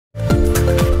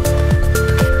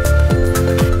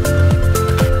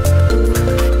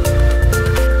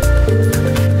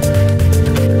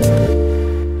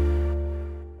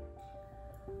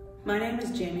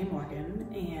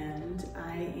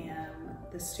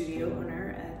studio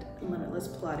owner at Limitless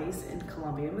Pilates in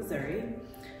Columbia, Missouri.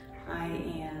 I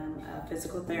am a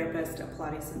physical therapist, a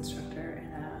Pilates instructor,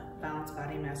 and a balanced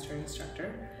body master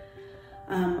instructor.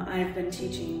 I've been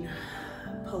teaching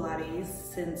Pilates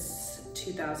since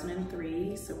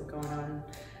 2003, so we're going on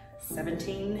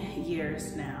 17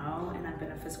 years now, and I've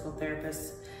been a physical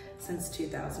therapist since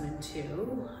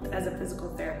 2002. As a physical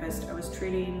therapist, I was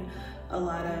treating a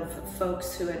lot of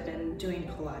folks who had been doing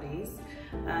Pilates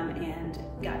and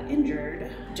got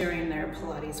injured during their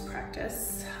Pilates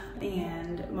practice.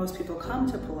 And most people come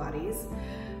to Pilates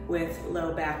with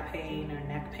low back pain or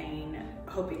neck pain,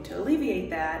 hoping to alleviate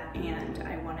that, and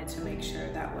I wanted to make sure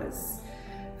that was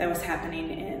happening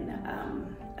in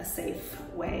a safe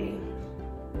way.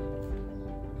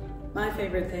 My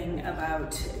favorite thing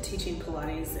about teaching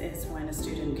Pilates is when a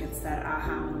student gets that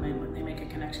aha moment, when they make a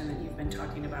connection that you've been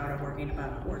talking about or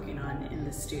working on in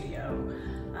the studio.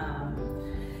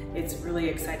 It's really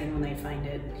exciting when they find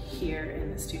it here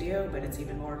in the studio, but it's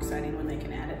even more exciting when they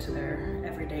can add it to their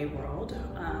everyday world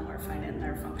or find it in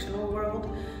their functional world,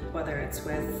 whether it's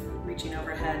with reaching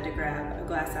overhead to grab a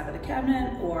glass out of the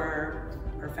cabinet or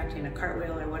perfecting a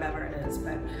cartwheel or whatever it is.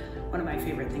 But one of my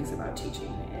favorite things about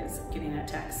teaching is getting a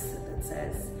text that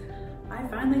says, I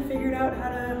finally figured out how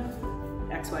to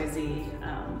XYZ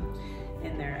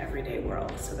in their everyday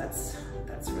world. So that's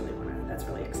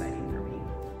really exciting for me.